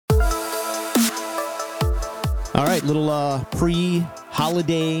All right, little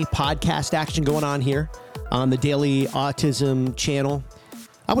pre-holiday podcast action going on here on the Daily Autism channel.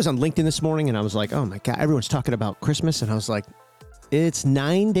 I was on LinkedIn this morning and I was like, oh my God, everyone's talking about Christmas. And I was like, it's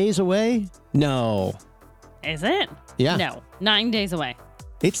 9 days away? No. Is it? Yeah. No, 9 days away.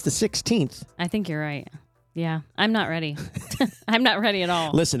 It's the 16th. I think you're right. Yeah, I'm not ready. I'm not ready at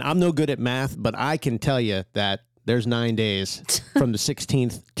all. Listen, I'm no good at math, but I can tell you that there's 9 days from the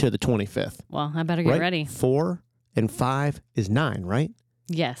 16th to the 25th. Well, I better get right? ready. 4 and 5 is 9, right?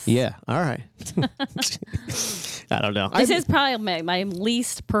 Yes. Yeah. All right. I don't know. This is probably my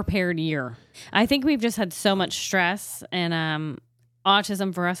least prepared year. I think we've just had so much stress, and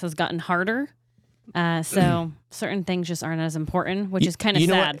autism for us has gotten harder. So certain things just aren't as important, which is kind of sad.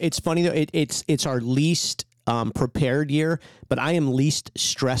 You know what? It's funny though. It's our least prepared year, but I am least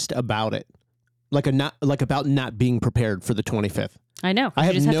stressed about it. About not being prepared for the 25th. I know.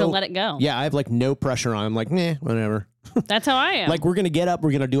 You just have to let it go. Yeah, I have like no pressure on. I'm like, whatever. That's how I am. Like we're gonna get up,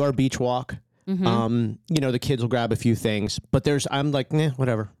 we're gonna do our beach walk. Mm-hmm. The kids will grab a few things, but I'm like,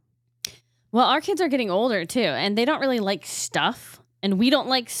 whatever. Well, our kids are getting older too, and they don't really like stuff, and we don't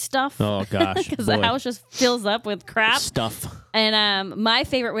like stuff. Oh gosh, because the house just fills up with crap stuff. And my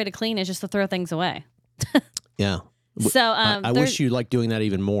favorite way to clean is just to throw things away. Yeah. So I wish you liked doing that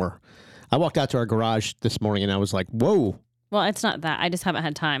even more. I walked out to our garage this morning and I was like, whoa. Well, it's not that. I just haven't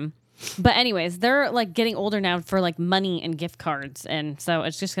had time. But anyways, they're like getting older now for like money and gift cards. And so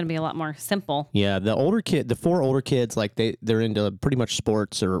it's just going to be a lot more simple. Yeah. The 4 older kids, like they're into pretty much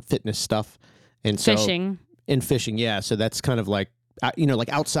sports or fitness stuff. And so fishing. And fishing. Yeah. So that's kind of like, like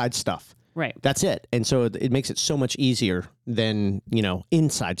outside stuff. Right. That's it. And so it makes it so much easier than,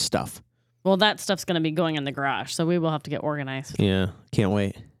 inside stuff. Well, that stuff's going to be going in the garage. So we will have to get organized. Yeah. Can't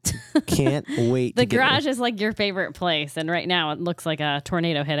wait. Can't wait. The garage is like your favorite place, and right now it looks like a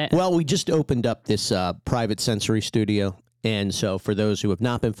tornado hit it. Well, we just opened up this private sensory studio, and so for those who have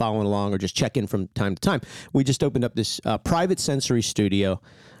not been following along or just check in from time to time, we just opened up this private sensory studio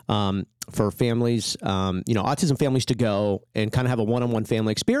for families, autism families to go and kind of have a one-on-one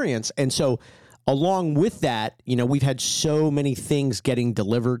family experience. And so along with that, we've had so many things getting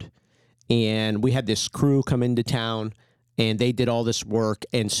delivered, and we had this crew come into town. And they did all this work,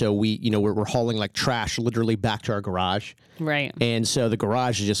 and so we're hauling like trash literally back to our garage. Right. And so the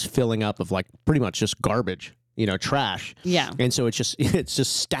garage is just filling up of like pretty much just garbage, trash. Yeah. And so it's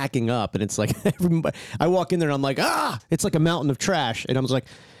just stacking up, and it's like everybody, I walk in there and I'm like, it's like a mountain of trash, and I was like,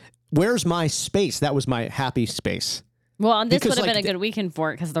 where's my space? That was my happy space. Well, and this would have been a good weekend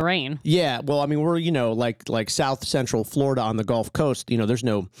for it because of the rain. Yeah. Well, I mean, we're like South Central Florida on the Gulf Coast.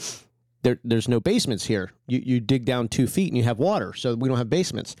 There's no basements here. You dig down 2 feet and you have water, so we don't have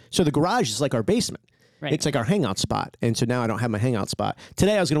basements. So the garage is like our basement. Right. It's like our hangout spot. And so now I don't have my hangout spot.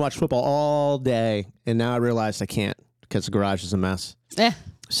 Today I was going to watch football all day, and now I realized I can't because the garage is a mess.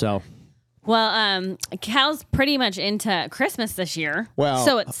 So. Well, Cal's pretty much into Christmas this year. Well,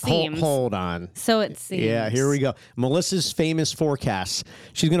 so it seems. Hold on. So it seems. Yeah, here we go. Melissa's famous forecasts.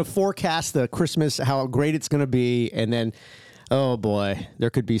 She's going to forecast the Christmas, how great it's going to be, and then... oh, boy, there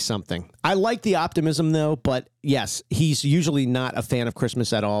could be something. I like the optimism, though, but yes, he's usually not a fan of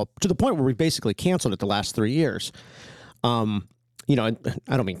Christmas at all, to the point where we basically canceled it the last 3 years. I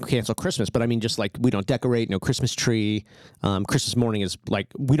don't mean cancel Christmas, but I mean just like we don't decorate, no Christmas tree. Christmas morning is like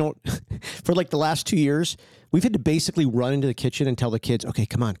we don't, for like the last 2 years, we've had to basically run into the kitchen and tell the kids, okay,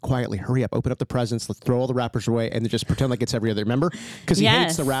 come on, quietly, hurry up, open up the presents, let's throw all the wrappers away, and then just pretend like it's every other, remember? Because he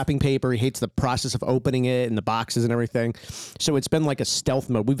hates the wrapping paper, he hates the process of opening it and the boxes and everything. So it's been like a stealth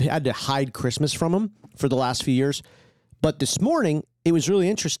mode. We've had to hide Christmas from him for the last few years. But this morning, it was really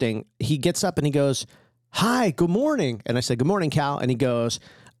interesting. He gets up and he goes, hi, good morning. And I said, good morning, Cal. And he goes,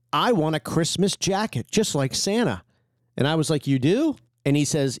 I want a Christmas jacket, just like Santa. And I was like, you do? And he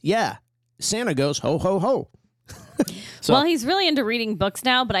says, yeah. Santa goes, ho, ho, ho. So, well, he's really into reading books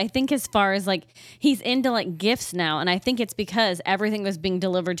now, but I think as far as like he's into like gifts now, and I think it's because everything was being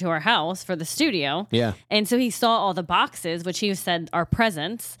delivered to our house for the studio. Yeah. And so he saw all the boxes, which he said are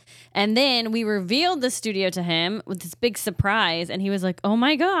presents. And then we revealed the studio to him with this big surprise, and he was like, oh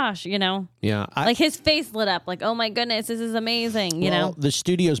my gosh, Yeah. Like his face lit up like, oh my goodness, this is amazing, Well, the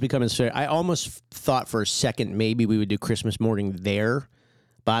studio's becoming so I almost thought for a second maybe we would do Christmas morning there,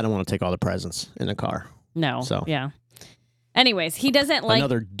 but I don't want to take all the presents in the car. No. So yeah. Anyways, he doesn't like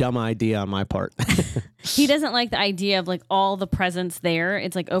another dumb idea on my part. He doesn't like the idea of like all the presents there.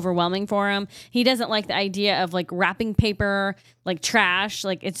 It's like overwhelming for him. He doesn't like the idea of like wrapping paper, like trash.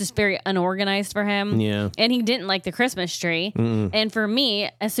 Like it's just very unorganized for him. Yeah. And he didn't like the Christmas tree. And for me,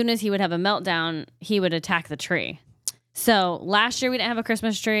 as soon as he would have a meltdown, he would attack the tree. So last year we didn't have a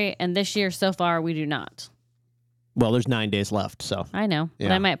Christmas tree, and this year so far we do not. Well, there's 9 days left, so. I know, but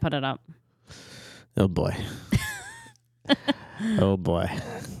Yeah. I might put it up. Oh, boy. Oh, boy.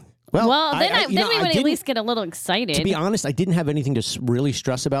 Well, then we would at didn't- least get a little excited. To be honest, I didn't have anything to really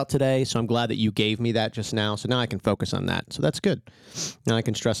stress about today, so I'm glad that you gave me that just now. So now I can focus on that. So that's good. Now I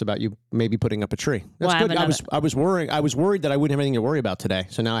can stress about you maybe putting up a tree. That's Well, good. I was worried that I wouldn't have anything to worry about today.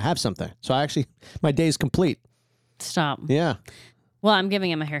 So now I have something. So my day is complete. Stop. Yeah. Well, I'm giving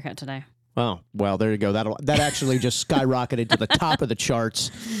him a haircut today. Oh, well, there you go. That actually just skyrocketed to the top of the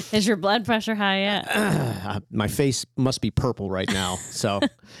charts. Is your blood pressure high yet? My face must be purple right now. So,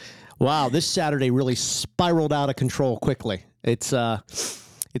 wow, this Saturday really spiraled out of control quickly. It's got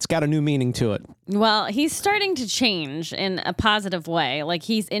a new meaning to it. Well, he's starting to change in a positive way. Like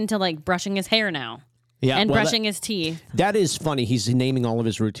he's into like brushing his hair now. Yeah, And well, brushing his teeth. That is funny. He's naming all of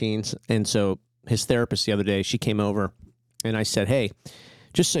his routines. And so his therapist the other day, she came over and I said, hey,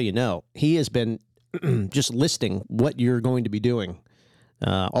 just so you know, he has been just listing what you're going to be doing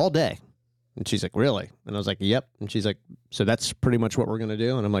all day. And she's like, really? And I was like, yep. And she's like, so that's pretty much what we're going to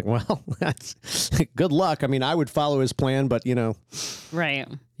do? And I'm like, well, that's good luck. I mean, I would follow his plan, but Right.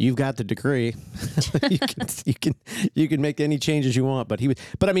 you've got the degree. you can make any changes you want. But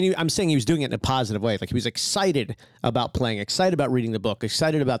I'm saying he was doing it in a positive way. Like he was excited about playing, excited about reading the book,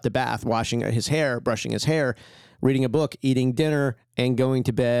 excited about the bath, washing his hair, brushing his hair, reading a book, eating dinner, and going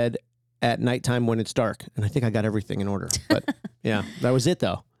to bed at nighttime when it's dark. And I think I got everything in order. But yeah, that was it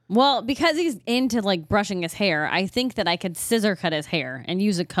though. Well, because he's into like brushing his hair, I think that I could scissor cut his hair and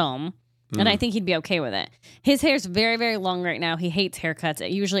use a comb. And I think he'd be okay with it. His hair's very, very long right now. He hates haircuts.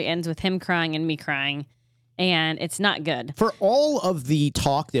 It usually ends with him crying and me crying. And it's not good. For all of the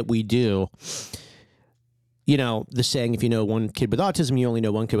talk that we do, the saying, if you know one kid with autism, you only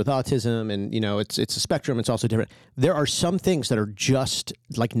know one kid with autism. And, it's a spectrum. It's also different. There are some things that are just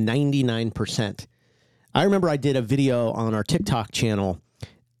like 99%. I remember I did a video on our TikTok channel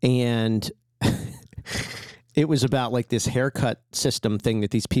and it was about like this haircut system thing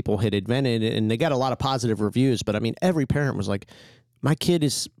that these people had invented, and they got a lot of positive reviews. But I mean, every parent was like, my kid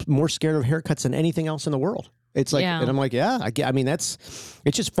is more scared of haircuts than anything else in the world. It's like, and I'm like, yeah, I mean, it's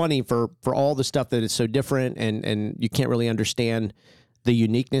just funny for all the stuff that is so different and you can't really understand the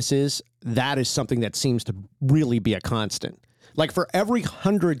uniquenesses. That is something that seems to really be a constant. Like for every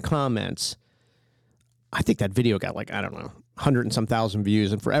 100 comments, I think that video got like, I don't know, 100 and some thousand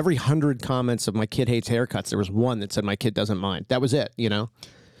views. And for every 100 comments of my kid hates haircuts, there was one that said my kid doesn't mind. That was it,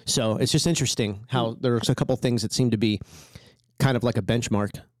 So it's just interesting how there's a couple things that seem to be kind of like a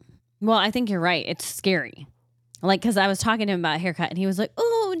benchmark. Well, I think you're right. It's scary. Like, because I was talking to him about a haircut and he was like,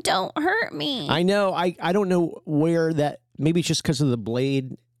 oh, don't hurt me. I know. I don't know where that, maybe it's just because of the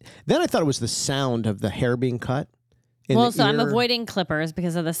blade. Then I thought it was the sound of the hair being cut. Well, so I'm avoiding clippers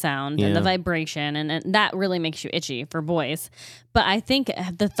because of the sound and the vibration, and that really makes you itchy for boys. But I think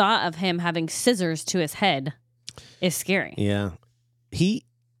the thought of him having scissors to his head is scary. Yeah.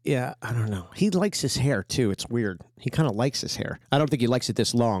 I don't know. He likes his hair, too. It's weird. He kind of likes his hair. I don't think he likes it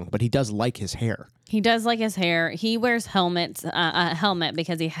this long, but he does like his hair. He does like his hair. He wears a helmet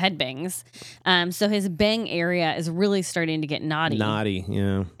because he headbangs. So his bang area is really starting to get knotty. Knotty,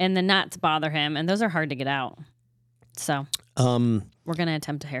 yeah. And the knots bother him, and those are hard to get out. So we're going to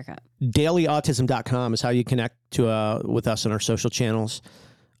attempt a haircut. DailyAutism.com is how you connect with us on our social channels.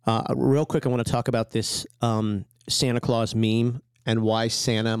 Real quick, I want to talk about this Santa Claus meme and why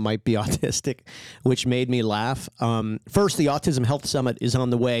Santa might be autistic, which made me laugh. First, the Autism Health Summit is on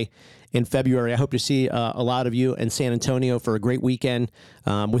the way in February. I hope to see a lot of you in San Antonio for a great weekend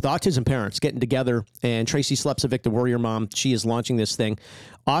with autism parents getting together. And Tracy Slepcevic, the Warrior Mom, she is launching this thing.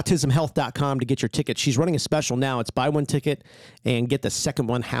 AutismHealth.com to get your ticket. She's running a special now. It's buy one ticket and get the second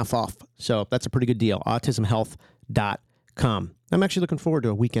one half off. So that's a pretty good deal. AutismHealth.com. I'm actually looking forward to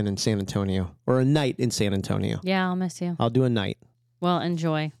a weekend in San Antonio or a night in San Antonio. Yeah, I'll miss you. I'll do a night. Well,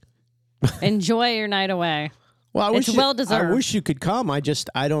 enjoy. Enjoy your night away. Well, it's well deserved. I wish you could come.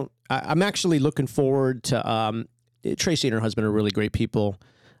 I'm actually looking forward to, Tracy and her husband are really great people.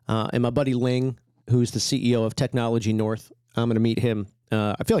 And my buddy Ling, who's the CEO of Technology North, I'm going to meet him.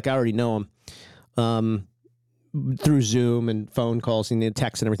 I feel like I already know him through Zoom and phone calls and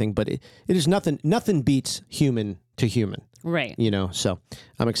text and everything, but it is nothing beats human to human. Right. So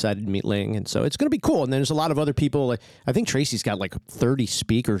I'm excited to meet Ling. And so it's going to be cool. And then there's a lot of other people. Like, I think Tracy's got like 30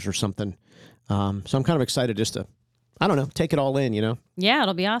 speakers or something. So I'm kind of excited just to, I don't know, take it all in, Yeah,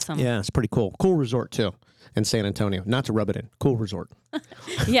 it'll be awesome. Yeah, it's pretty cool. Cool resort too in San Antonio. Not to rub it in. Cool resort.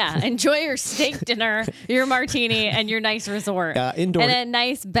 Yeah, enjoy your steak dinner, your martini, and your nice resort. Indoor. And a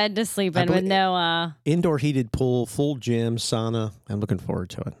nice bed to sleep in with no... Indoor heated pool, full gym, sauna. I'm looking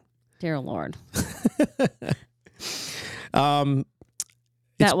forward to it. Dear Lord.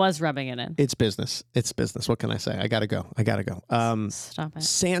 That was rubbing it in. It's business. It's business. What can I say? I gotta go. Stop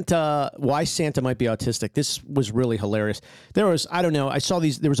it. Why Santa might be autistic. This was really hilarious. There was, I don't know. I saw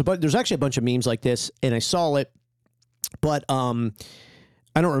these. There's actually a bunch of memes like this, and I saw it, but I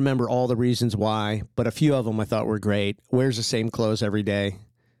don't remember all the reasons why. But a few of them I thought were great. Wears the same clothes every day.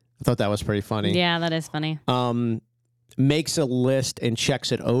 I thought that was pretty funny. Yeah, that is funny. Makes a list and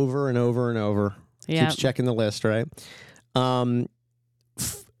checks it over and over and over. Yep. Keeps checking the list, right?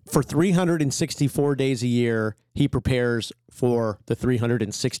 For 364 days a year, he prepares for the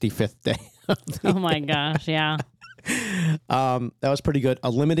 365th day. Oh my gosh, yeah. That was pretty good. A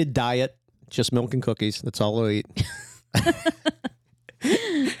limited diet, just milk and cookies. That's all he'll eat.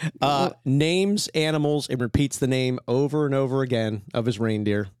 Names animals and repeats the name over and over again of his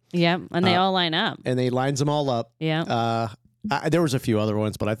reindeer. Yep, and they all line up. And they lines them all up. Yeah. There was a few other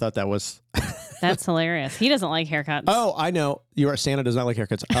ones, but I thought that was... That's hilarious. He doesn't like haircuts. Oh, I know. Santa does not like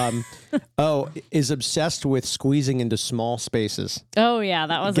haircuts. Is obsessed with squeezing into small spaces. Oh, yeah,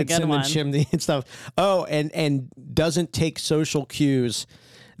 that was a good one. Gets in the chimney and stuff. Oh, and doesn't take social cues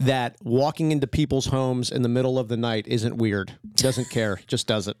that walking into people's homes in the middle of the night isn't weird. Doesn't care. Just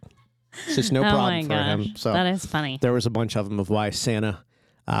does it. It's just no problem for him. So that is funny. There was a bunch of them of why Santa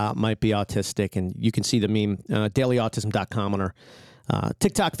might be autistic, and you can see the meme, dailyautism.com on our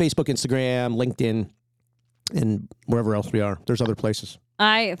TikTok, Facebook, Instagram, LinkedIn, and wherever else we are. There's other places.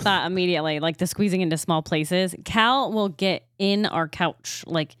 I thought immediately, like the squeezing into small places, Cal will get in our couch,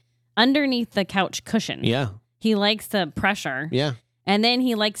 like underneath the couch cushion. Yeah. He likes the pressure. Yeah. And then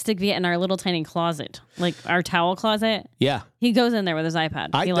he likes to be in our little tiny closet, like our towel closet. Yeah. He goes in there with his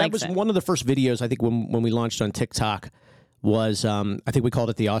iPad. That was one of the first videos, I think, when we launched on TikTok. Was I think we called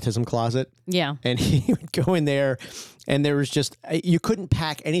it the autism closet. Yeah. And he would go in there and there was just, you couldn't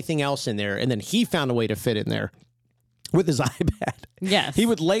pack anything else in there. And then he found a way to fit in there with his iPad. Yes. He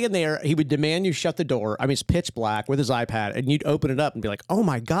would lay in there. He would demand you shut the door. I mean, it's pitch black with his iPad, and you'd open it up and be like, oh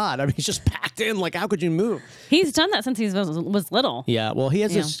my God. I mean, he's just packed in. Like, how could you move? He's done that since he was little. Yeah. Well, he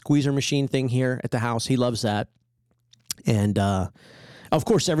has this squeezer machine thing here at the house. He loves that. And, of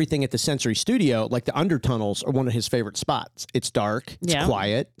course, everything at the Sensory Studio, like the undertunnels, are one of his favorite spots. It's dark, it's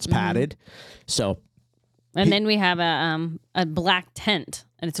quiet, it's padded. So, and then we have a black tent,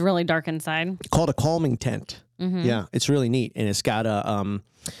 and it's really dark inside. Called a calming tent. Yeah, it's really neat, and it's got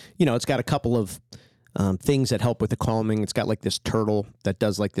it's got a couple of things that help with the calming. It's got like this turtle that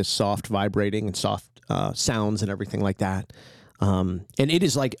does like this soft vibrating and soft sounds and everything like that. And it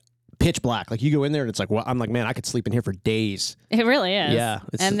is like pitch black. Like you go in there and it's like, well, I'm like, man, I could sleep in here for days. It really is. Yeah.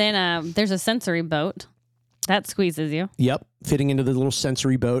 And then there's a sensory boat that squeezes you. Yep. Fitting into the little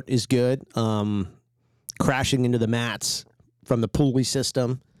sensory boat is good. Crashing into the mats from the pulley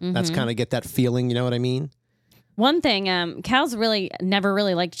system. That's kind of get that feeling. You know what I mean? One thing, Cal's never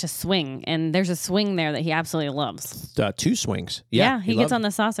really liked to swing, and there's a swing there that he absolutely loves. 2 swings. Yeah, he gets on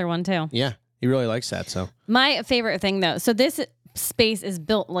the saucer one too. Yeah, he really likes that. So my favorite thing though, so this space is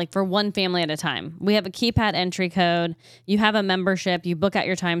built like for one family at a time. We have a keypad entry code. You have a membership. You book out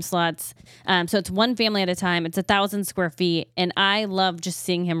your time slots. So it's one family at a time. It's 1,000 square feet, and I love just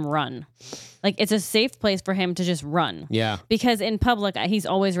seeing him run. Like it's a safe place for him to just run. Yeah. Because in public, he's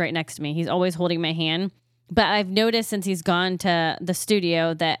always right next to me. He's always holding my hand. But I've noticed since he's gone to the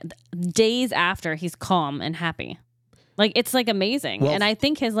studio that days after he's calm and happy. Like it's like amazing. Well, and I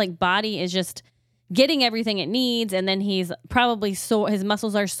think his like body is just getting everything it needs, and then he's probably sore. His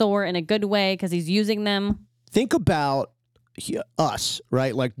muscles are sore in a good way because he's using them. Think about us,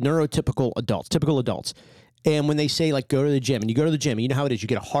 right? Like neurotypical adults, typical adults. And when they say like go to the gym, and you go to the gym, and you know how it is, you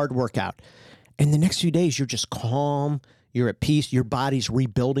get a hard workout. And the next few days you're just calm, you're at peace, your body's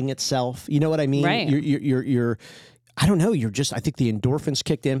rebuilding itself. You know what I mean? Right. You're I don't know, I think the endorphins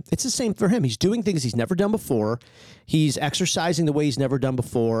kicked in. It's the same for him. He's doing things he's never done before. He's exercising the way he's never done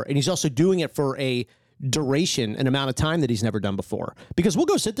before. And he's also doing it for a duration, an amount of time that he's never done before. Because we'll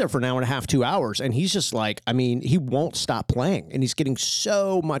go sit there for an hour and a half, 2 hours, and he's just like, I mean, he won't stop playing. And he's getting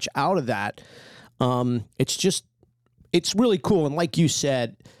so much out of that. It's really cool. And like you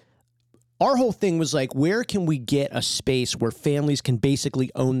said, our whole thing was like, where can we get a space where families can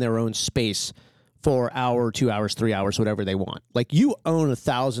basically own their own space for an hour, 2 hours, 3 hours, whatever they want. Like you own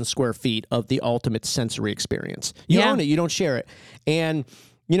 1,000 square feet of the ultimate sensory experience. You own it. You don't share it. And,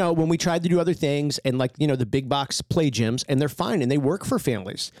 you know, when we tried to do other things and like, you know, the big box play gyms, and they're fine and they work for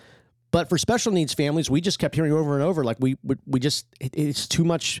families. But for special needs families, we just kept hearing over and over, like it's too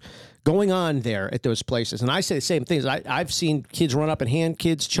much going on there at those places. And I say the same things. I've seen kids run up and hand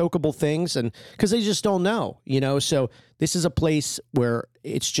kids chokeable things, and because they just don't know, you know. So this is a place where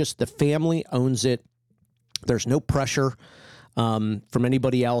it's just the family owns it. There's no pressure from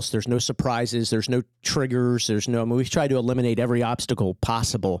anybody else. There's no surprises. There's no triggers. We've tried to eliminate every obstacle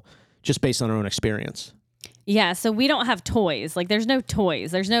possible just based on our own experience. Yeah, so we don't have toys. Like, there's no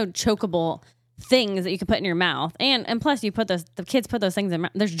toys. There's no chokeable things that you can put in your mouth. And plus, you put the kids put those things in.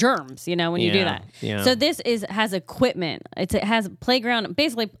 There's germs, when you do that. Yeah. So this has equipment. It has playground,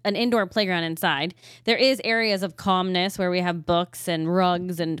 basically an indoor playground inside. There is areas of calmness where we have books and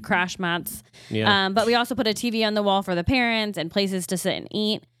rugs and crash mats. Yeah. But we also put a TV on the wall for the parents and places to sit and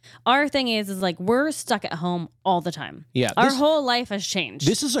eat. Our thing is like we're stuck at home all the time. Yeah. Our whole life has changed.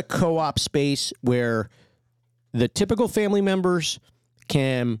 This is a co-op space where the typical family members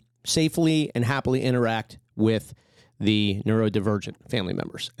can safely and happily interact with the neurodivergent family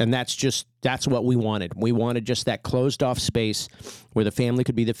members. And that's what we wanted. We wanted just that closed off space where the family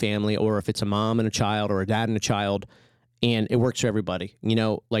could be the family, or if it's a mom and a child or a dad and a child, and it works for everybody.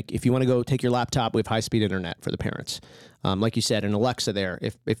 Like if you want to go take your laptop, we have high-speed internet for the parents. Like you said, an Alexa there,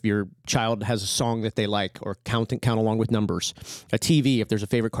 if your child has a song that they like, or count along with numbers, a TV, if there's a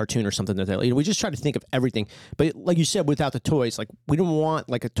favorite cartoon or something that they like. We just try to think of everything. But like you said, without the toys, like we don't want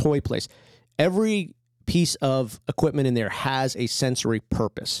like a toy place. Every piece of equipment in there has a sensory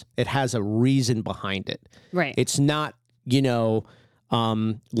purpose. It has a reason behind it. Right. It's not,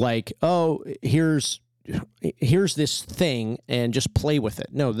 like, oh, here's this thing and just play with it.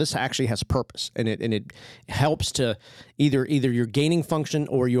 No, this actually has purpose, and it helps to either you're gaining function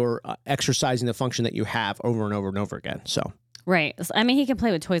or you're exercising the function that you have over and over and over again. So. Right. I mean, he can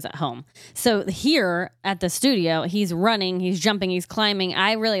play with toys at home. So here at the studio, he's running, he's jumping, he's climbing.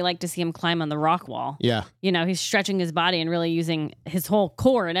 I really like to see him climb on the rock wall. Yeah. He's stretching his body and really using his whole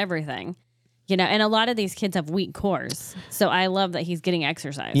core and everything. And a lot of these kids have weak cores. So I love that he's getting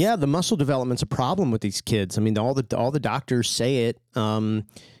exercise. Yeah, the muscle development's a problem with these kids. I mean, all the doctors say it.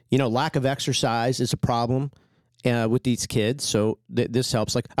 Lack of exercise is a problem with these kids. So this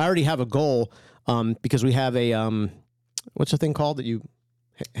helps. Like, I already have a goal because we have a what's the thing called that you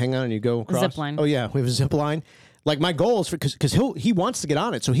hang on and you go across? Zip line. Oh yeah, we have a zip line. Like, my goal is because he wants to get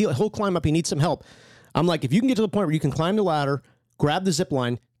on it, so he'll climb up. He needs some help. I'm like, if you can get to the point where you can climb the ladder, grab the zip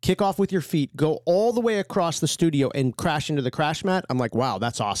line, kick off with your feet, go all the way across the studio and crash into the crash mat. I'm like, wow,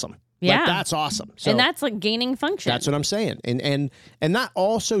 that's awesome. Yeah. Like, that's awesome. So and that's like gaining function. That's what I'm saying. And not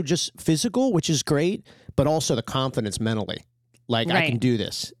also just physical, which is great, but also the confidence mentally. Like, I can do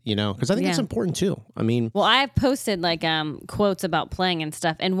this, because I think it's important too. I mean, well, I've posted like quotes about playing and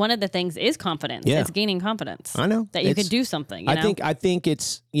stuff, and one of the things is confidence. Yeah. It's gaining confidence. I know that you could do something. I think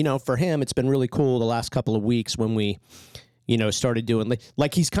it's for him, it's been really cool the last couple of weeks when we started doing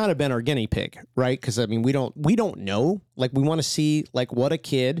like he's kind of been our guinea pig, right? Because I mean, we don't know. Like, we want to see like what a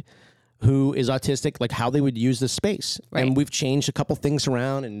kid who is autistic, like how they would use this space. Right. And we've changed a couple things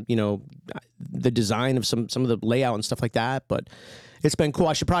around, and the design of some of the layout and stuff like that. But it's been cool.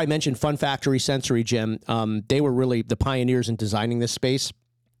 I should probably mention Fun Factory Sensory Gym. They were really the pioneers in designing this space.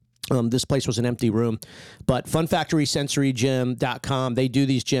 This place was an empty room, but funfactorysensorygym.com, they do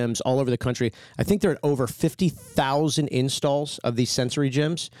these gyms all over the country. I think they're at over 50,000 installs of these sensory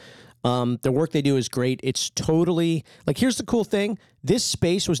gyms. The work they do is great. It's totally like, here's the cool thing. This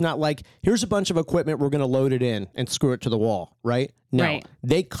space was not like, here's a bunch of equipment, we're going to load it in and screw it to the wall, right? No, Right.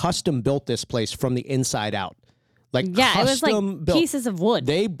 They custom built this place from the inside out. Like, Yeah, it was like built. pieces of wood.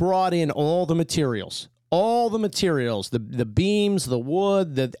 They brought in all the materials, the beams, the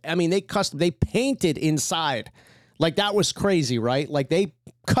wood, they painted inside. Like, that was crazy, right? Like, they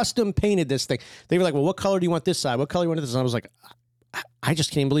custom painted this thing. They were like, well, what color do you want this side? What color do you want this? And I was like, I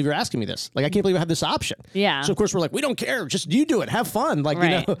just can't even believe you're asking me this. Like, I can't believe I have this option. Yeah. So of course we're like, we don't care. Just you do it. Have fun. Like,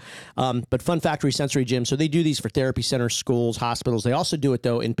 Right. But Fun Factory Sensory Gym. So they do these for therapy centers, schools, hospitals. They also do it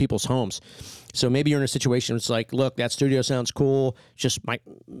though in people's homes. So maybe you're in a situation. It's like, look, that studio sounds cool. Just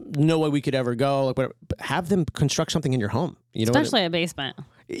no way we could ever go. Like, whatever. But have them construct something in your home. Especially a basement.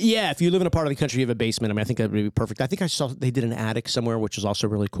 Yeah, if you live in a part of the country, you have a basement. I mean, I think that would be perfect. I think I saw they did an attic somewhere, which is also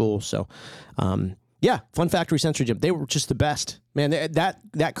really cool. So, yeah, Fun Factory Sensory Gym. They were just the best. Man,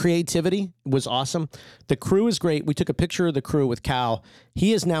 that creativity was awesome. The crew is great. We took a picture of the crew with Cal.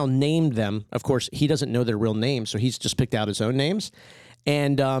 He has now named them. Of course, he doesn't know their real names, so he's just picked out his own names.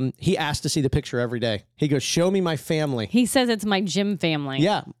 And he asked to see the picture every day. He goes, show me my family. He says it's my gym family.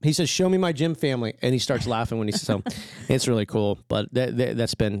 Yeah. He says, show me my gym family. And he starts laughing when he's so it's really cool. But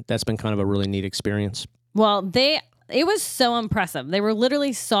that's been kind of a really neat experience. Well, it was so impressive. They were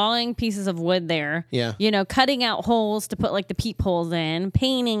literally sawing pieces of wood there. Yeah. Cutting out holes to put like the peepholes in,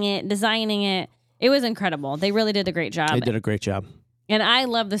 painting it, designing it. It was incredible. They really did a great job. They did a great job. And I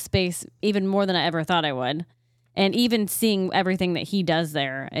love the space even more than I ever thought I would. And even seeing everything that he does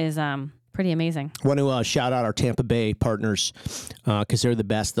there is pretty amazing. I want to shout out our Tampa Bay partners because they're the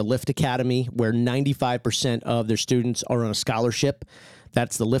best. The Lift Academy, where 95% of their students are on a scholarship.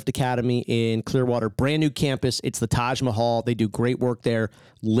 That's the Lift Academy in Clearwater. Brand new campus. It's the Taj Mahal. They do great work there.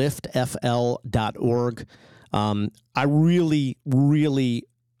 liftfl.org. I really, really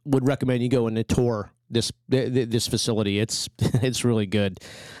would recommend you go and tour this facility. It's really good.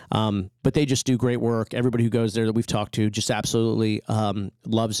 But they just do great work. Everybody who goes there that we've talked to just absolutely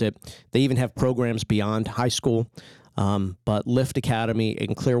loves it. They even have programs beyond high school. But Lift Academy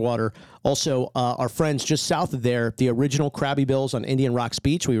in Clearwater. Also, our friends just south of there, the original Krabby Bills on Indian Rocks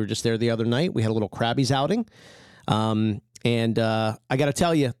Beach. We were just there the other night. We had a little Krabby's outing. And I got to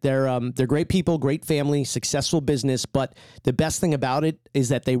tell you, they're great people, great family, successful business. But the best thing about it is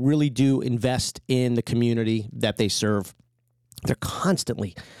that they really do invest in the community that they serve. They're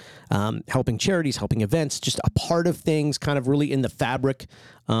constantly helping charities, helping events, just a part of things, kind of really in the fabric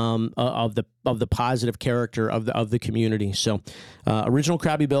of the positive character of the community. So, original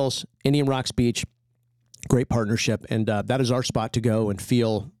Krabby Bills, Indian Rocks Beach, great partnership, and that is our spot to go and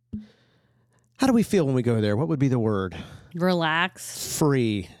feel. How do we feel when we go there? What would be the word? Relax.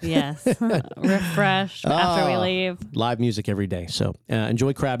 Free. Yes. Refreshed after we leave. Live music every day. So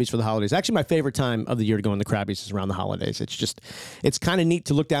enjoy Krabby's for the holidays. Actually, my favorite time of the year to go on the Krabby's is around the holidays. It's kind of neat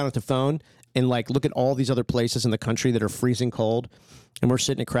to look down at the phone and like look at all these other places in the country that are freezing cold. And we're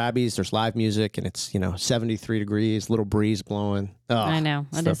sitting at Krabby's. There's live music and it's, 73 degrees, little breeze blowing. Oh, I know.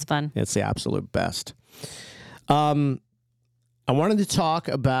 It is fun. It's the absolute best. I wanted to talk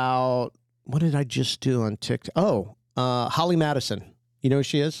about, what did I just do on TikTok? Oh, Holly Madison. You know who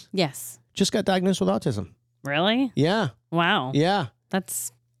she is? Yes. Just got diagnosed with autism. Really? Yeah. Wow. Yeah.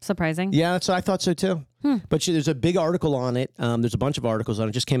 That's surprising. Yeah, I thought so too. But there's a big article on it. There's a bunch of articles on it.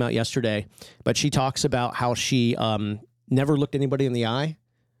 It just came out yesterday. But she talks about how she never looked anybody in the eye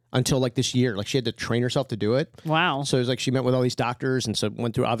until like this year. Like she had to train herself to do it. Wow. So it was like she met with all these doctors and so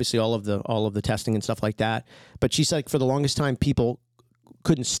went through obviously all of the testing and stuff like that. But she's like, for the longest time, people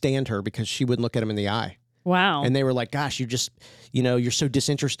couldn't stand her because she wouldn't look at him in the eye. Wow. And they were like, gosh, you just, you're so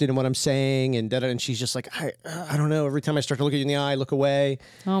disinterested in what I'm saying. And she's just like, I don't know. Every time I start to look at you in the eye, I look away.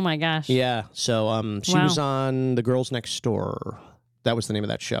 Oh my gosh. Yeah. So she was on The Girls Next Door. That was the name of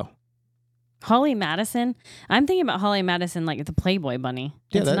that show. Holly Madison. I'm thinking about Holly Madison like the Playboy bunny.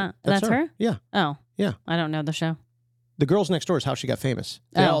 Yeah, that's her? Yeah. Oh. Yeah. I don't know the show. The Girls Next Door is how she got famous.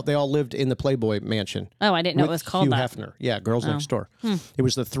 They all lived in the Playboy mansion. Oh, I didn't know it was called Hugh that. Hefner. Yeah, Girls Next Door. It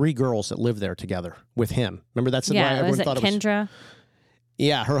was the three girls that lived there together with him. Remember that's why everyone thought it was Kendra?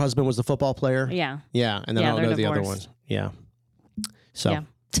 Yeah, her husband was the football player. Yeah. Yeah, and then I don't know the other ones. Yeah. So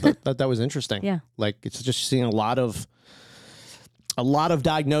that was interesting. Yeah. Like it's just seeing a lot of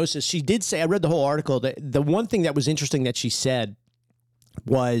diagnosis. She did say, I read the whole article, that the one thing that was interesting that she said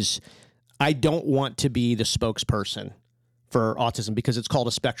was, I don't want to be the spokesperson for autism because it's called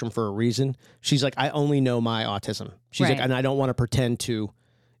a spectrum for a reason. She's like, I only know my autism. She's like, and I don't want to pretend to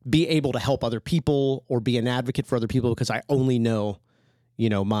be able to help other people or be an advocate for other people because I only know,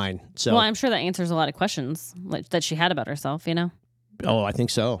 mine. So, well, I'm sure that answers a lot of questions that she had about herself, Oh, I think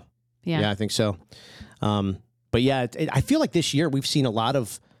so. Yeah, I think so. But yeah, I feel like this year we've seen a lot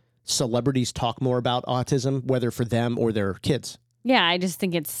of celebrities talk more about autism, whether for them or their kids. Yeah, I just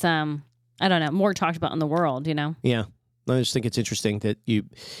think it's, I don't know, more talked about in the world, Yeah. I just think it's interesting that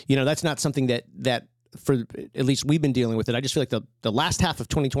that's not something that for at least we've been dealing with it. I just feel like the last half of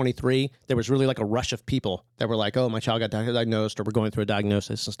 2023, there was really like a rush of people that were like, oh, my child got diagnosed or we're going through a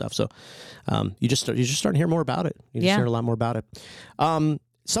diagnosis and stuff. So you just starting to hear more about it. You just hear a lot more about it.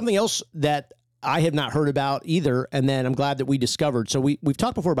 Something else that I have not heard about either, and then I'm glad that we discovered. So we've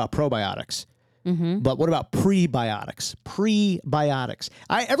talked before about probiotics. But what about prebiotics? Prebiotics.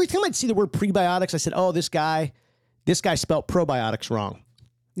 Every time I'd see the word prebiotics, I said, oh, this guy spelled probiotics wrong.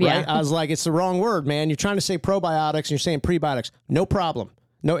 Right? Yeah. I was like, it's the wrong word, man. You're trying to say probiotics and you're saying prebiotics. No problem.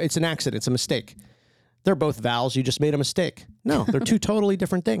 No, it's an accident. It's a mistake. They're both vowels. You just made a mistake. No, they're two totally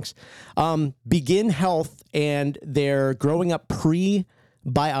different things. Begin Health and they're growing up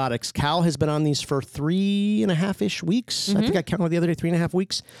prebiotics. Cal has been on these for 3.5-ish weeks. I think I counted the other day, 3.5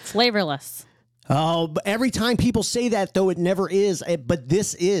 weeks. Flavorless. Oh, but every time people say that, though, it never is. But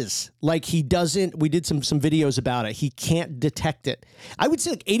this is. Like, he doesn't. We did some videos about it. He can't detect it. I would say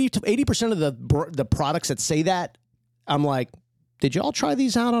like 80% of the products that say that, I'm like, did you all try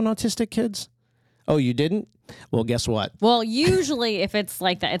these out on autistic kids? Oh, you didn't? Well, guess what? Well, usually if it's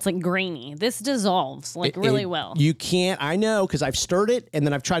like that, it's like grainy. This dissolves really well. You can't. I know because I've stirred it and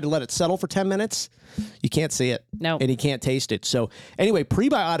then I've tried to let it settle for 10 minutes. You can't see it. No. And you can't taste it. So anyway,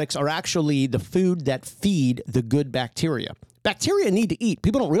 prebiotics are actually the food that feed the good bacteria. Bacteria need to eat.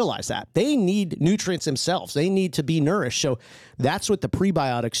 People don't realize that. They need nutrients themselves. They need to be nourished. So that's what the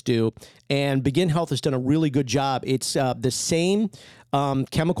prebiotics do. And Begin Health has done a really good job. It's the same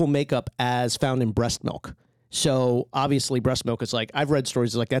chemical makeup as found in breast milk. So obviously breast milk is like, I've read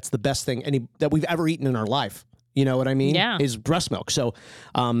stories like that's the best thing that we've ever eaten in our life. You know what I mean? Yeah. Is breast milk. So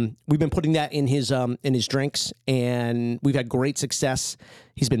we've been putting that in his drinks, and we've had great success.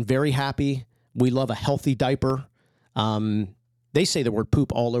 He's been very happy. We love a healthy diaper. They say the word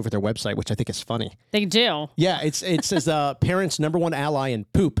poop all over their website, which I think is funny. They do. Yeah, it says parents' number one ally in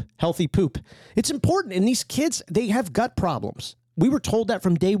poop, healthy poop. It's important. And these kids, they have gut problems. We were told that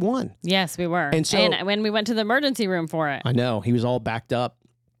from day one. Yes, we were. And when we went to the emergency room for it. I know. He was all backed up.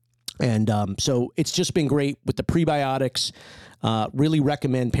 And so it's just been great with the prebiotics. Really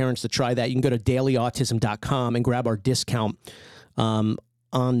recommend parents to try that. You can go to dailyautism.com and grab our discount on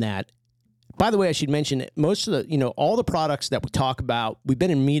that. By the way, I should mention most of the, all the products that we talk about, we've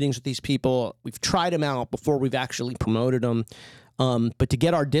been in meetings with these people. We've tried them out before we've actually promoted them. But to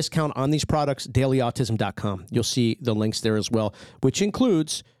get our discount on these products, dailyautism.com. You'll see the links there as well, which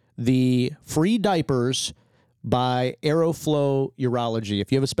includes the free diapers by Aeroflow Urology.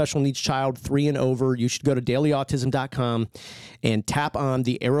 If you have a special needs child 3 and over, you should go to dailyautism.com and tap on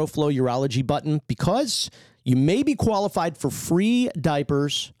the Aeroflow Urology button, because you may be qualified for free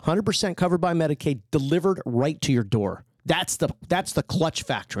diapers, 100% covered by Medicaid, delivered right to your door. That's the clutch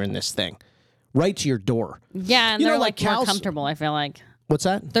factor in this thing. Right to your door. Yeah, and they're like more comfortable, I feel like. What's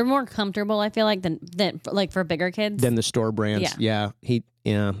that? They're more comfortable, I feel like, than like for bigger kids. Than the store brands. Yeah. I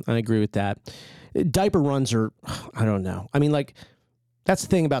agree with that. Diaper runs are, I don't know. I mean, like, that's the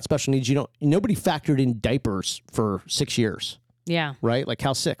thing about special needs. Nobody factored in diapers for 6 years. Yeah. Right? Like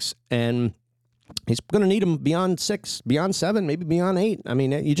Cal 6. And he's going to need them beyond 6, beyond 7, maybe beyond 8. I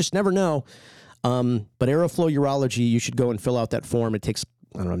mean, you just never know. But Aeroflow Urology, you should go and fill out that form. It takes,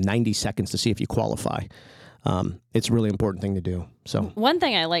 90 seconds to see if you qualify. It's a really important thing to do. So one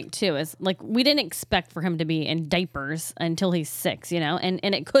thing I like too is, like, we didn't expect for him to be in diapers until he's 6, and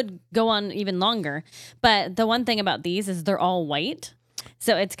it could go on even longer. But the one thing about these is they're all white.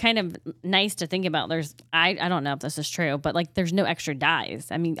 So it's kind of nice to think about. I don't know if this is true, but like there's no extra dyes.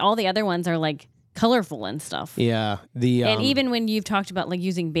 I mean, all the other ones are like colorful and stuff. Yeah. And even when you've talked about like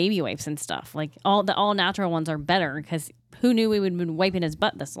using baby wipes and stuff, like all natural ones are better, because who knew we would be wiping his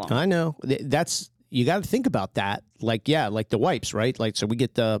butt this long? I know. You got to think about that. Like, yeah, like the wipes, right? Like, so we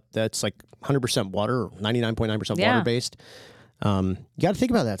get that's like 100% water, or 99.9% water based. You got to think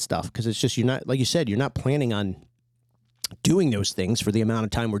about that stuff, because it's just, you're not, like you said, you're not planning on doing those things for the amount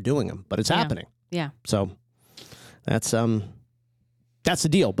of time we're doing them, but it's happening. Yeah. So that's the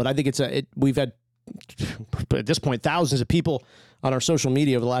deal. But I think we've had, at this point, thousands of people on our social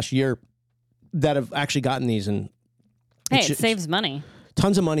media over the last year that have actually gotten these, and it saves money.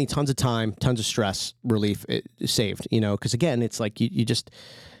 Tons of money, tons of time, tons of stress relief saved, because again, it's like you just,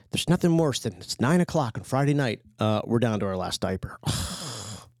 there's nothing worse than it's 9:00 on Friday night. We're down to our last diaper.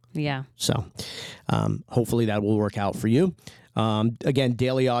 Yeah. So hopefully that will work out for you. Again,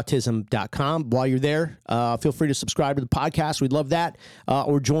 dailyautism.com. While you're there, feel free to subscribe to the podcast. We'd love that.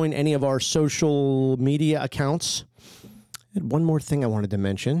 Or join any of our social media accounts. And one more thing I wanted to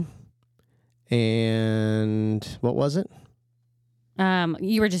mention. And what was it?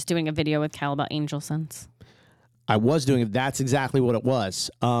 You were just doing a video with Cal about Angel Sense. I was doing it. That's exactly what it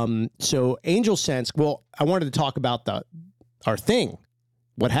was. So Angel Sense, well, I wanted to talk about our thing.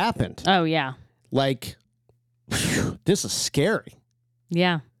 What happened? Oh, yeah. Like, whew, this is scary.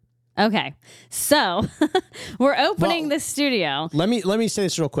 Yeah. Okay. So we're opening the studio. Let me say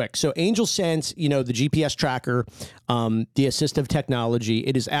this real quick. So Angel Sense, the GPS tracker, the assistive technology,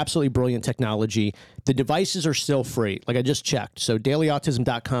 it is absolutely brilliant technology. The devices are still free. Like I just checked. So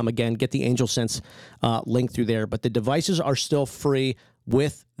dailyautism.com, again, get the Angel Sense link through there. But the devices are still free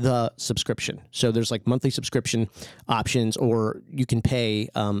with the subscription. So there's like monthly subscription options, or you can pay.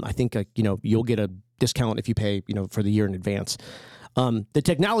 I think, you'll get a discount if you pay, for the year in advance. The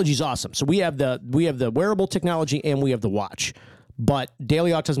technology is awesome. So we have the wearable technology and we have the watch, but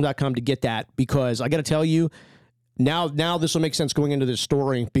dailyautism.com to get that, because I got to tell you now this will make sense going into this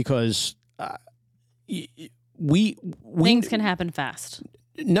story, because things can happen fast.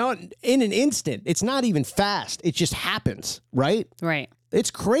 No, in an instant. It's not even fast. It just happens, right? Right. It's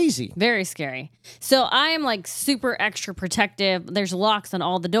crazy. Very scary. So I am like super extra protective. There's locks on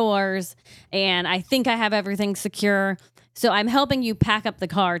all the doors, and I think I have everything secure. So I'm helping you pack up the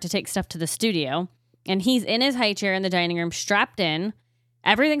car to take stuff to the studio, and he's in his high chair in the dining room, strapped in.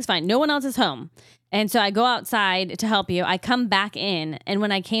 Everything's fine. No one else is home. And so I go outside to help you. I come back in, and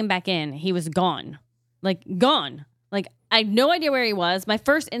when I came back in, he was gone. Like, gone. Like, I had no idea where he was. My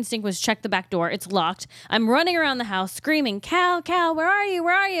first instinct was check the back door. It's locked. I'm running around the house screaming, Cal, where are you?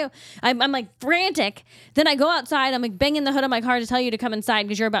 Where are you? I'm like frantic. Then I go outside. I'm like banging the hood of my car to tell you to come inside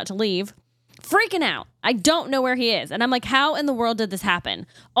because you're about to leave. Freaking out. I don't know where he is. And I'm like, how in the world did this happen?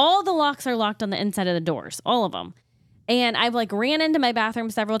 All the locks are locked on the inside of the doors. All of them. And I've like ran into my bathroom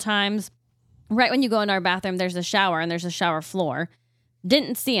several times. Right when you go in our bathroom, there's a shower and there's a shower floor.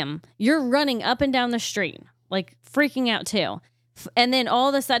 Didn't see him. You're running up and down the street. Like freaking out too. And then all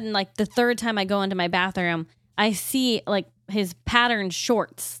of a sudden, like the third time I go into my bathroom, I see like his patterned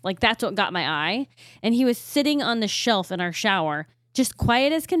shorts. Like that's what got my eye. And he was sitting on the shelf in our shower, just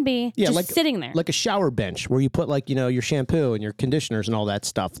quiet as can be, just like, sitting there. Like a shower bench where you put like, your shampoo and your conditioners and all that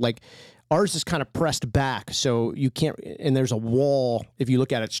stuff. Like ours is kind of pressed back. So you can't, and there's a wall. If you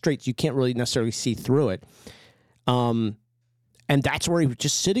look at it straight, you can't really necessarily see through it. And that's where he was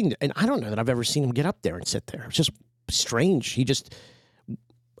just sitting there. And I don't know that I've ever seen him get up there and sit there. It's just strange. He just,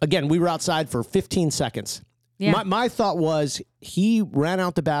 again, we were outside for 15 seconds. Yeah. My thought was he ran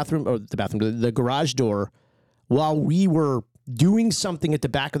out the garage door while we were doing something at the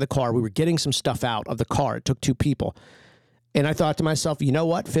back of the car. We were getting some stuff out of the car. It took two people. And I thought to myself, you know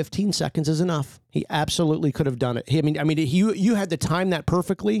what? 15 seconds is enough. He absolutely could have done it. You had to time that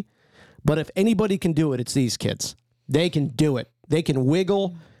perfectly. But if anybody can do it, it's these kids. They can do it. They can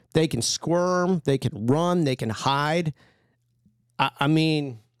wiggle, they can squirm, they can run, they can hide. I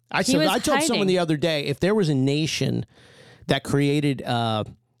told someone the other day, if there was a nation that created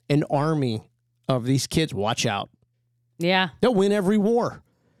an army of these kids, watch out. Yeah. They'll win every war.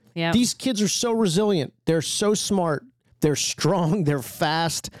 Yeah. These kids are so resilient. They're so smart. They're strong. They're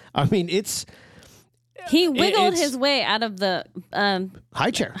fast. I mean, he wiggled his way out of the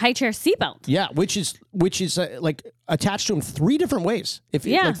high chair seatbelt. Yeah, which is like attached to him three different ways.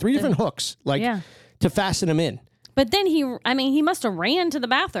 Like three different hooks, to fasten him in. But then he must have ran to the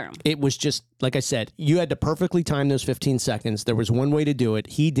bathroom. It was just like I said. You had to perfectly time those 15 seconds. There was one way to do it.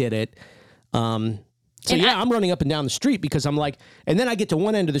 He did it. I'm running up and down the street because I'm like, and then I get to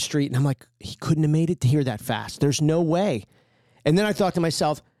one end of the street and I'm like, he couldn't have made it to here that fast. There's no way. And then I thought to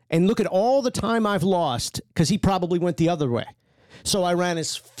myself, and look at all the time I've lost because he probably went the other way. So I ran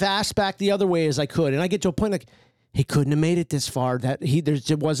as fast back the other way as I could. And I get to a point like, he couldn't have made it this far. There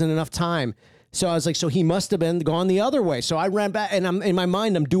wasn't enough time. So I was like, so he must have been gone the other way. So I ran back and I'm in my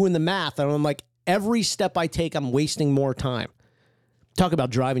mind, I'm doing the math. And I'm like, every step I take, I'm wasting more time. Talk about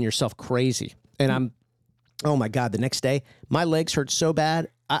driving yourself crazy. And oh my God, the next day, my legs hurt so bad.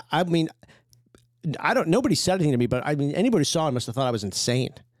 Nobody said anything to me, but anybody saw it must have thought I was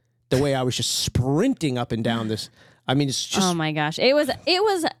insane. The way I was just sprinting up and down this. It's just. Oh my gosh. It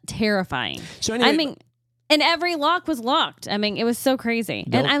was terrifying. So anyway, and every lock was locked. It was so crazy.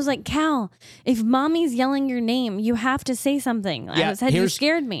 Nope. And I was like, Cal, if mommy's yelling your name, you have to say something. Yeah, you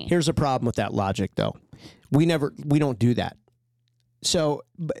scared me. Here's a problem with that logic though. We don't do that. So.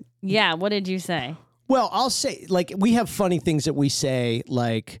 Yeah. What did you say? Well, I'll say, like, we have funny things that we say,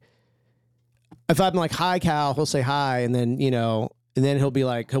 like, if I'm like, hi, Cal, he'll say hi, and then, and then he'll be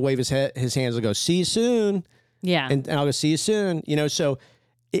like, he'll wave his hands and go, see you soon. Yeah. And I'll go, see you soon. So,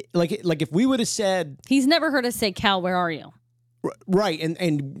 like if we would have said... He's never heard us say, Cal, where are you? Right,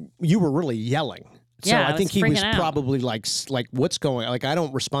 and you were really yelling. So yeah, I think he was out. probably like, what's going on? Like, I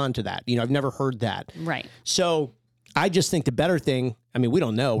don't respond to that. I've never heard that. Right. So I just think the better thing, we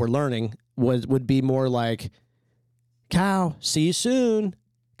don't know, we're learning, would be more like, Cal, see you soon.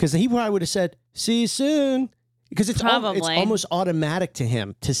 Because he probably would have said, see you soon. Because it's almost automatic to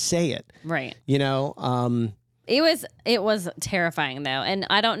him to say it. Right. It was terrifying though. And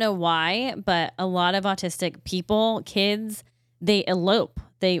I don't know why, but a lot of autistic people, kids, they elope.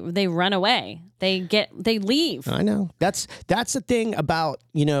 They run away. They leave. I know. That's the thing about,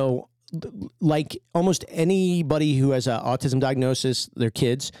 like almost anybody who has an autism diagnosis, their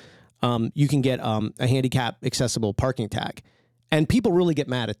kids, you can get a handicap accessible parking tag. And people really get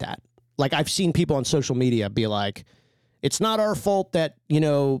mad at that. Like I've seen people on social media be like, it's not our fault that,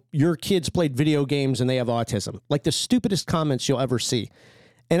 your kids played video games and they have autism. Like the stupidest comments you'll ever see.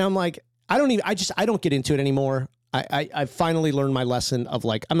 And I'm like, I don't get into it anymore. I finally learned my lesson of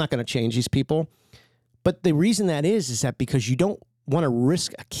like, I'm not going to change these people. But the reason that is that because you don't want to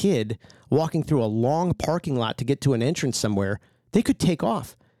risk a kid walking through a long parking lot to get to an entrance somewhere. They could take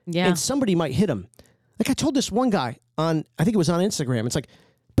off. Yeah. And somebody might hit them. Like I told this one guy I think it was on Instagram. It's like,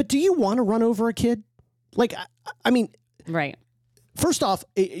 but do you want to run over a kid? Like, right. First off,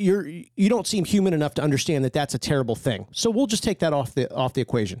 you don't seem human enough to understand that that's a terrible thing. So we'll just take that off the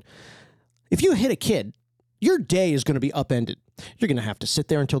equation. If you hit a kid, your day is going to be upended. You're going to have to sit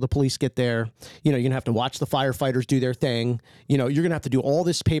there until the police get there. You're going to have to watch the firefighters do their thing. You're going to have to do all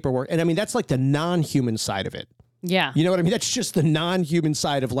this paperwork. And I mean, that's like the non-human side of it. Yeah. You know what I mean? That's just the non-human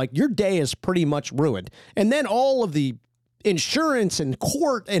side of like your day is pretty much ruined. And then all of the insurance and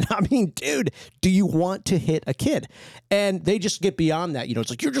court. And I mean, dude, do you want to hit a kid? And they just get beyond that. It's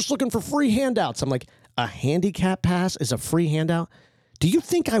like, you're just looking for free handouts. I'm like, a handicap pass is a free handout? Do you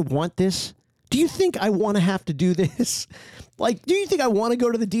think I want this? Do you think I want to have to do this? Like, do you think I want to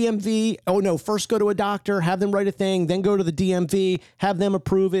go to the DMV? Oh, no, first go to a doctor, have them write a thing, then go to the DMV, have them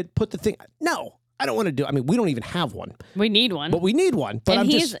approve it, put the thing. No, I don't want to do. I mean, we don't even have one. We need one. But we need one. But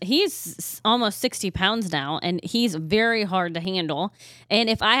and he's almost 60 pounds now, and he's very hard to handle. And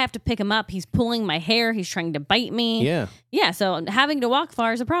if I have to pick him up, he's pulling my hair. He's trying to bite me. Yeah. Yeah, so having to walk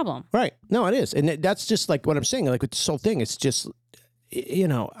far is a problem. Right. No, it is. And that's just like what I'm saying. Like with this whole thing, it's just,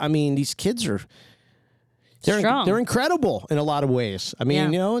 I mean, these kids are... They're incredible in a lot of ways. I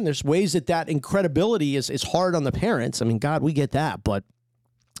mean, and there's ways that incredibility is hard on the parents. I mean, God, we get that. But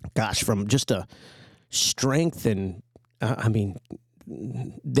gosh, from just a strength and I mean,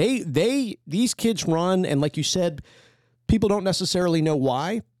 these kids run. And like you said, people don't necessarily know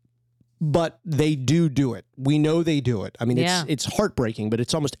why, but they do it. We know they do it. I mean, it's heartbreaking, but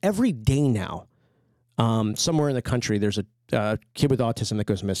it's almost every day now. Somewhere in the country, there's a kid with autism that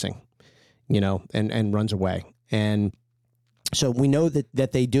goes missing. And runs away. And so we know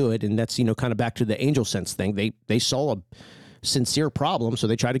that they do it. And that's, kind of back to the angel sense thing. They saw a sincere problem, so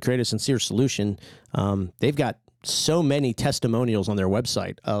they try to create a sincere solution. They've got so many testimonials on their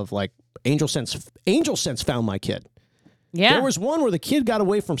website of like angel sense found my kid. Yeah. There was one where the kid got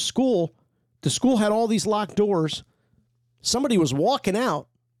away from school. The school had all these locked doors. Somebody was walking out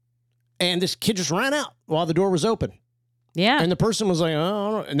and this kid just ran out while the door was open. Yeah. And the person was like,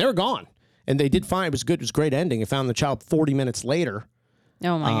 oh, and they were gone. And they did find it was good. It was a great ending. They found the child 40 minutes later.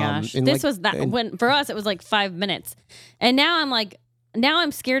 Oh my gosh. This was that when for us it was like 5 minutes. And now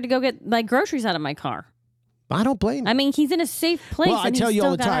I'm scared to go get like groceries out of my car. I don't blame you. I mean, he's in a safe place. Well, I tell you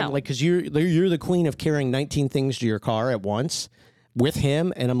all the time, out. like, because you're the queen of carrying 19 things to your car at once with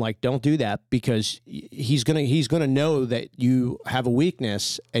him, and I'm like, don't do that because he's gonna know that you have a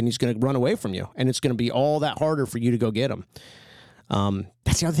weakness, and he's gonna run away from you, and it's gonna be all that harder for you to go get him.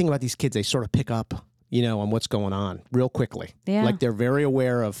 That's the other thing about these kids; they sort of pick up, on what's going on real quickly. Yeah. Like they're very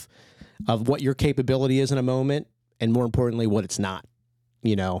aware of what your capability is in a moment, and more importantly, what it's not.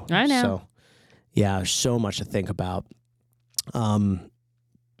 I know. So, yeah, there's so much to think about.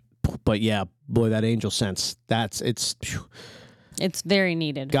 But yeah, boy, that angel sense, it's very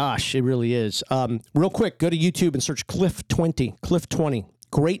needed. Gosh, it really is. Real quick, go to YouTube and search Cliff 20.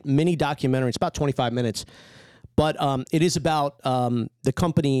 Great mini documentary. It's about 25 minutes. But it is about the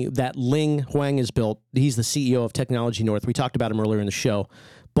company that Ling Huang has built. He's the CEO of Technology North. We talked about him earlier in the show.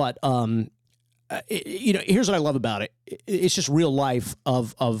 But, here's what I love about it. It's just real life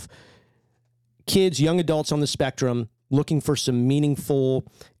of kids, young adults on the spectrum looking for some meaningful,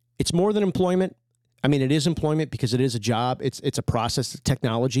 it's more than employment. I mean, it is employment because it is a job. It's a process of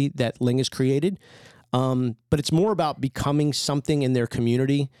technology that Ling has created. But it's more about becoming something in their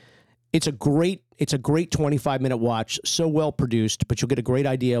community. It's a great 25-minute watch, so well produced, but you'll get a great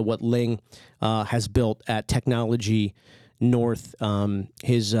idea what Ling has built at Technology North.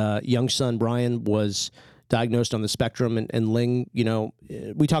 His young son, Brian, was diagnosed on the spectrum, and Ling,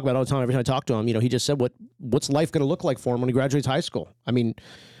 we talk about it all the time. Every time I talk to him, he just said, what's life going to look like for him when he graduates high school? I mean,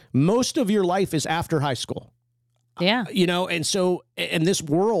 most of your life is after high school. Yeah. And so in this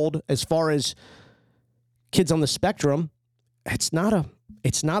world, as far as kids on the spectrum, it's not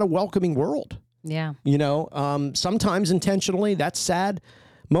a welcoming world. Yeah. Sometimes intentionally, that's sad.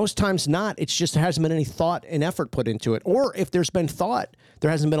 Most times not. It's just there hasn't been any thought and effort put into it. Or if there's been thought,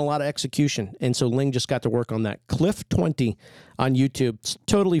 there hasn't been a lot of execution. And so Ling just got to work on that. Cliff 20 on YouTube. It's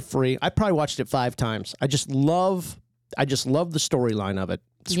totally free. I probably watched it 5 times. I just love the storyline of it.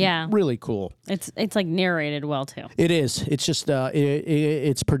 It's really cool. It's like narrated well too. It is. It's just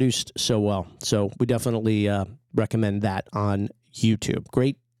it's produced so well. So we definitely recommend that on YouTube.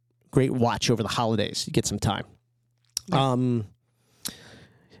 Great watch over the holidays. You get some time. Yeah.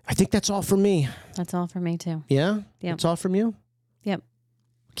 I think that's all for me. That's all for me too. Yeah? Yep. That's all from you? Yep.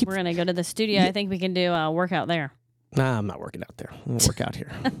 We're going to go to the studio. I think we can do a workout there. Nah, I'm not working out there. I'm going to work out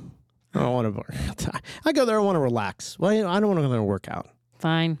here. I don't want to work. I go there, I want to relax. Well, I don't want to go there and work out.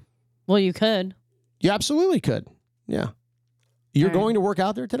 Fine. Well, you could. You absolutely could. Yeah. You're going to work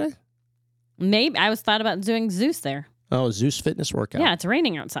out there today? Maybe. I was thought about doing Zeus there. Oh, Zeus Fitness workout. Yeah, it's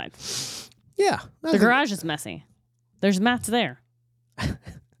raining outside. Yeah. The garage is messy. There's mats there.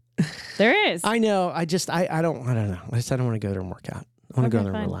 There is. I know. I don't know. I don't want to go there and work out. I want to go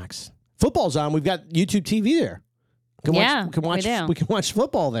there and relax. Football's on. We've got YouTube TV there. We can watch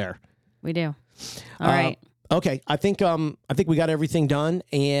football there. We do. All right. Okay. I think we got everything done,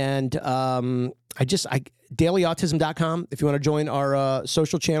 and dailyautism.com if you want to join our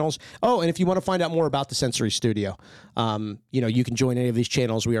social channels. Oh, and if you want to find out more about the Sensory Studio, you can join any of these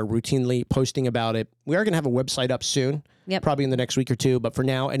channels. We are routinely posting about it. We are going to have a website up soon, probably in the next week or two. But for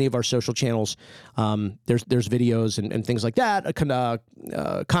now, any of our social channels, there's videos and things like that.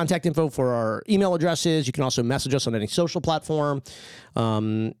 Contact info for our email addresses. You can also message us on any social platform.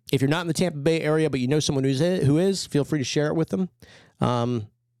 If you're not in the Tampa Bay area, but you know someone who is, feel free to share it with them.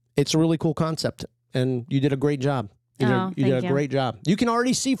 It's a really cool concept. And you did a great job. You did a great job. You can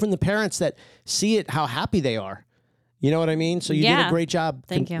already see from the parents that see it how happy they are. You know what I mean? So you did a great job.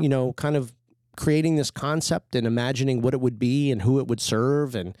 Thank you. Kind of creating this concept and imagining what it would be and who it would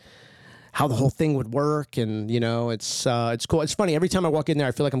serve and how the whole thing would work. And it's cool. It's funny. Every time I walk in there,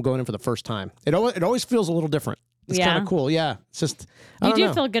 I feel like I'm going in for the first time. It always feels a little different. It's kind of cool. Yeah. It's just, you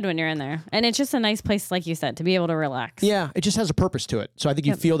do feel good when you're in there. And it's just a nice place, like you said, to be able to relax. Yeah. It just has a purpose to it. So I think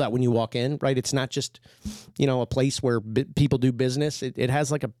you feel that when you walk in, right? It's not just, a place where people do business. It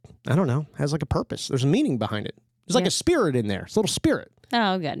has like has like a purpose. There's a meaning behind it. There's like a spirit in there. It's a little spirit.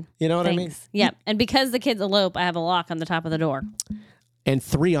 Oh, good. You know what I mean? Yep. And because the kids elope, I have a lock on the top of the door. And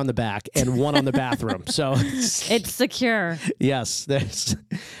 3 on the back and 1 on the bathroom. So it's secure. Yes.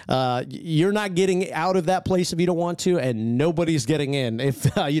 You're not getting out of that place if you don't want to, and nobody's getting in if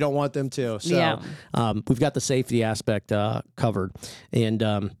you don't want them to. So we've got the safety aspect covered. And,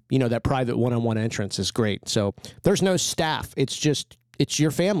 that private one-on-one entrance is great. So there's no staff. It's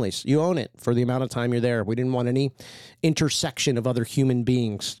your families. You own it for the amount of time you're there. We didn't want any intersection of other human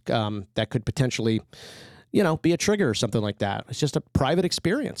beings that could potentially be a trigger or something like that. It's just a private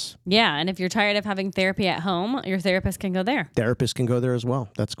experience. Yeah, and if you're tired of having therapy at home, your therapist can go there. Therapists can go there as well.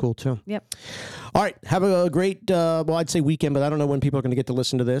 That's cool, too. Yep. All right. Have a great, I'd say weekend, but I don't know when people are going to get to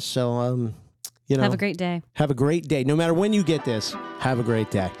listen to this. So, have a great day. Have a great day. No matter when you get this, have a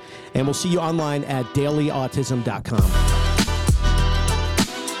great day. And we'll see you online at dailyautism.com.